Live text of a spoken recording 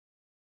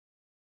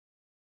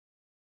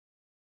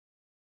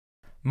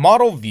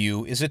Model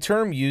view is a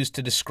term used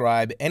to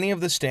describe any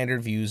of the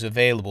standard views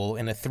available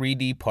in a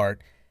 3D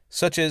part,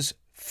 such as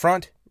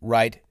front,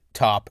 right,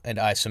 top, and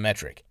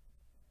isometric.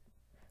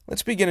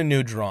 Let's begin a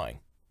new drawing.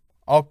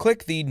 I'll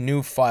click the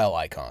New File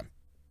icon.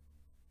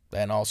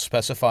 Then I'll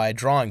specify a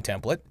drawing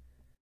template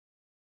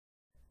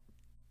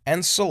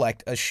and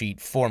select a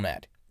sheet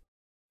format.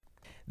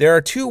 There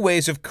are two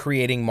ways of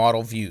creating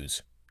model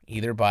views,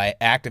 either by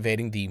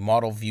activating the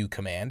Model View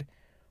command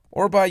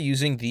or by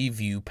using the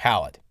View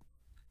palette.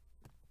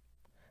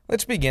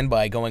 Let's begin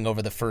by going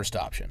over the first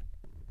option.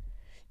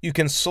 You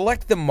can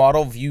select the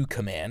Model View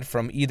command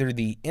from either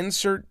the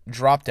Insert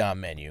drop-down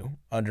menu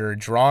under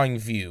Drawing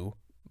View,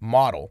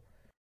 Model,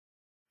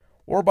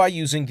 or by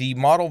using the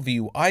Model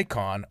View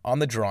icon on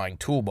the drawing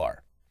toolbar.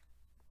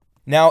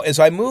 Now, as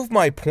I move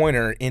my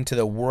pointer into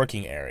the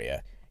working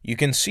area, you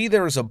can see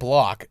there is a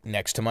block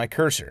next to my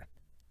cursor.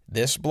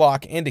 This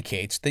block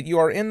indicates that you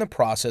are in the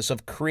process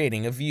of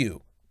creating a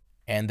view,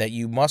 and that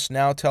you must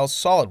now tell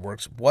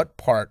SolidWorks what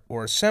part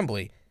or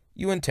assembly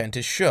you intend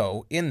to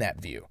show in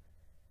that view.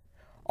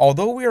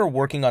 Although we are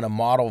working on a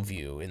model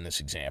view in this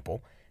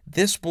example,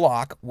 this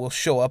block will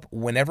show up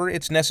whenever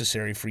it's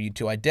necessary for you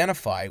to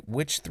identify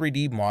which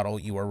 3D model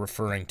you are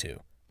referring to.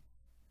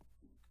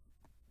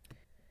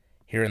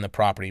 Here in the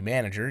Property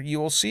Manager, you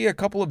will see a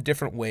couple of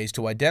different ways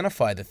to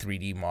identify the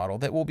 3D model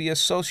that will be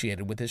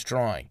associated with this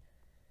drawing.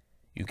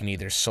 You can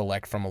either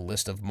select from a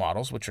list of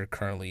models which are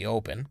currently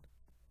open,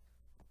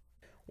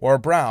 or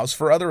browse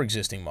for other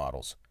existing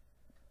models.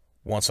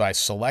 Once I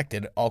select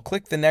it, I'll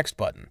click the Next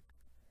button.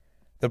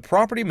 The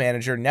Property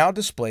Manager now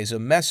displays a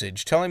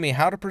message telling me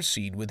how to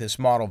proceed with this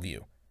model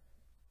view.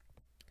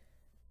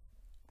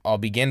 I'll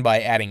begin by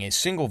adding a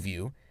single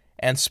view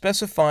and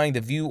specifying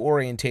the view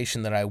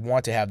orientation that I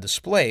want to have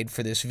displayed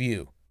for this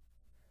view.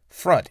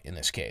 Front in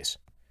this case.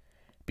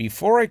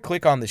 Before I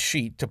click on the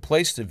sheet to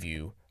place the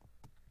view,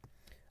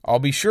 I'll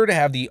be sure to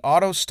have the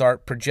Auto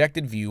Start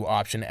Projected View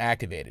option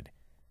activated,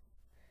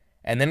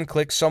 and then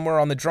click somewhere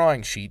on the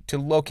drawing sheet to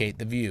locate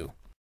the view.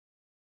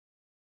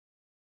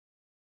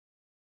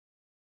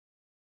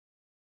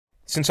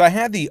 Since I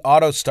had the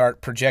Auto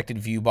Start Projected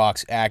View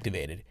box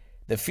activated,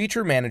 the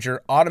Feature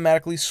Manager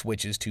automatically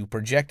switches to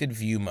Projected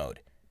View mode.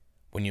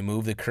 When you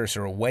move the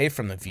cursor away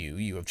from the view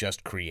you have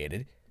just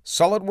created,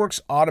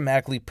 SolidWorks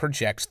automatically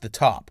projects the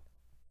top,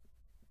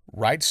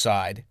 right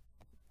side,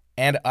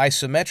 and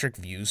isometric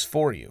views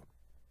for you.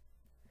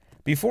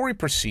 Before we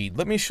proceed,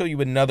 let me show you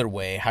another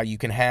way how you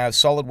can have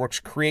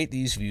SolidWorks create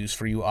these views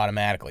for you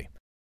automatically.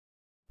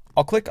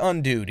 I'll click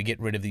Undo to get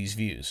rid of these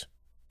views.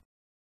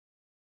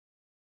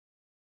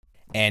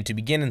 And to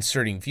begin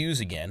inserting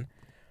views again,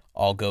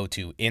 I'll go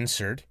to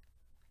Insert,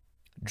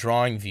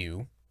 Drawing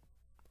View,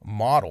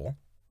 Model,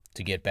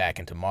 to get back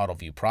into Model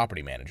View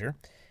Property Manager,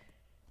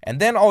 and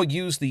then I'll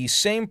use the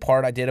same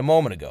part I did a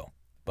moment ago,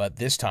 but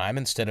this time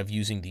instead of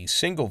using the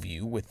single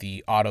view with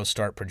the Auto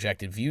Start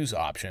Projected Views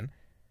option,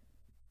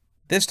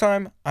 this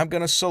time I'm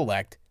going to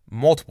select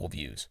multiple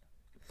views.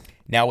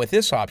 Now with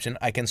this option,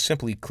 I can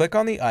simply click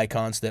on the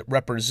icons that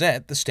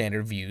represent the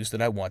standard views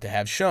that I want to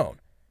have shown.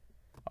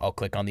 I'll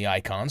click on the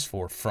icons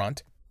for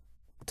front,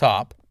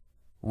 top,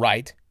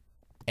 right,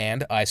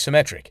 and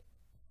isometric.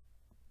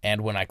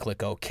 And when I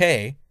click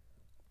OK,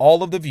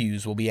 all of the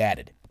views will be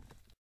added.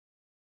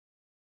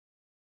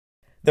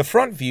 The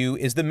front view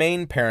is the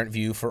main parent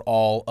view for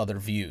all other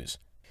views.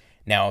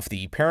 Now, if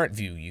the parent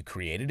view you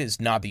created is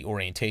not the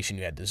orientation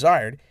you had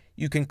desired,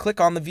 you can click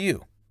on the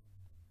view,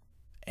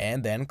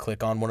 and then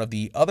click on one of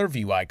the other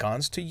view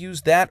icons to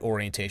use that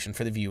orientation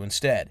for the view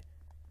instead.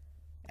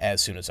 As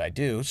soon as I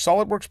do,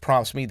 SolidWorks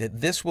prompts me that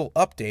this will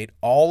update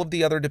all of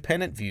the other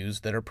dependent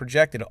views that are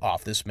projected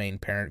off this main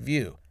parent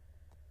view.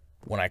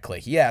 When I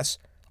click Yes,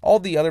 all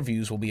the other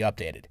views will be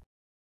updated.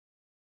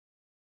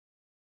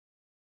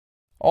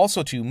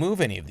 Also, to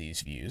move any of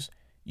these views,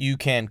 you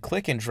can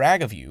click and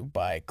drag a view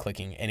by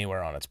clicking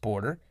anywhere on its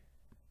border,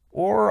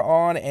 or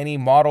on any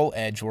model,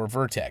 edge, or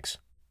vertex.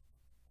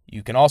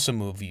 You can also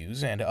move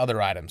views and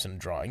other items in a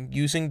drawing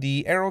using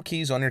the arrow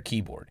keys on your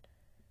keyboard.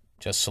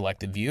 Just select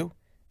the view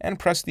and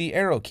press the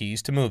arrow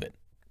keys to move it.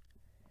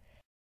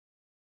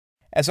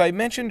 As I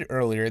mentioned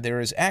earlier, there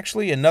is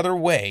actually another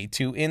way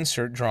to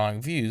insert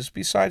drawing views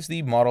besides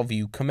the Model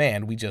View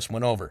command we just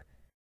went over,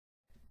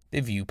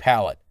 the View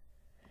palette.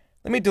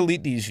 Let me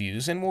delete these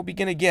views and we'll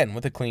begin again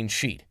with a clean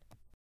sheet.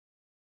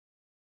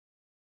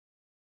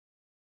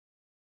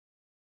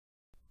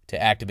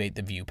 To activate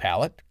the View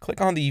palette,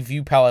 click on the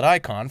View palette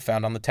icon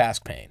found on the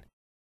task pane.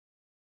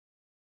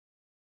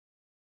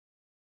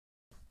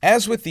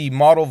 As with the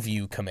Model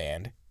View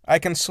command, I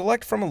can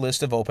select from a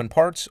list of open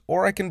parts,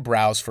 or I can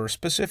browse for a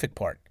specific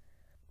part.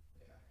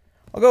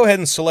 I'll go ahead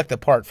and select the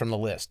part from the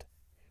list.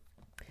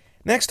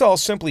 Next, I'll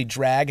simply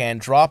drag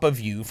and drop a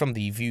view from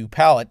the View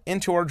palette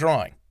into our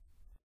drawing.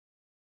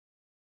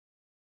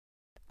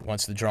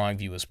 Once the drawing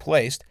view is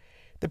placed,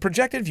 the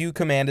Projected View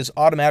command is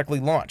automatically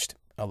launched,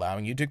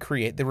 allowing you to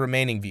create the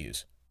remaining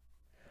views.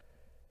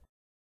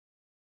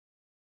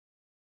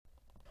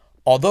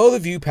 Although the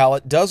View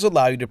palette does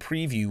allow you to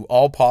preview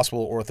all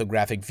possible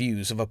orthographic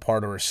views of a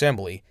part or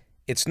assembly,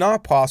 it's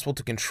not possible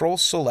to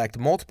Control-select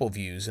multiple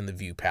views in the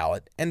View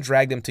palette and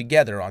drag them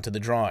together onto the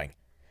drawing.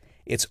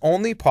 It's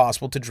only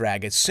possible to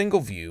drag a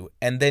single view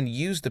and then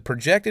use the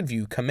Projected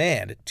View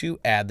command to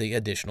add the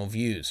additional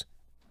views.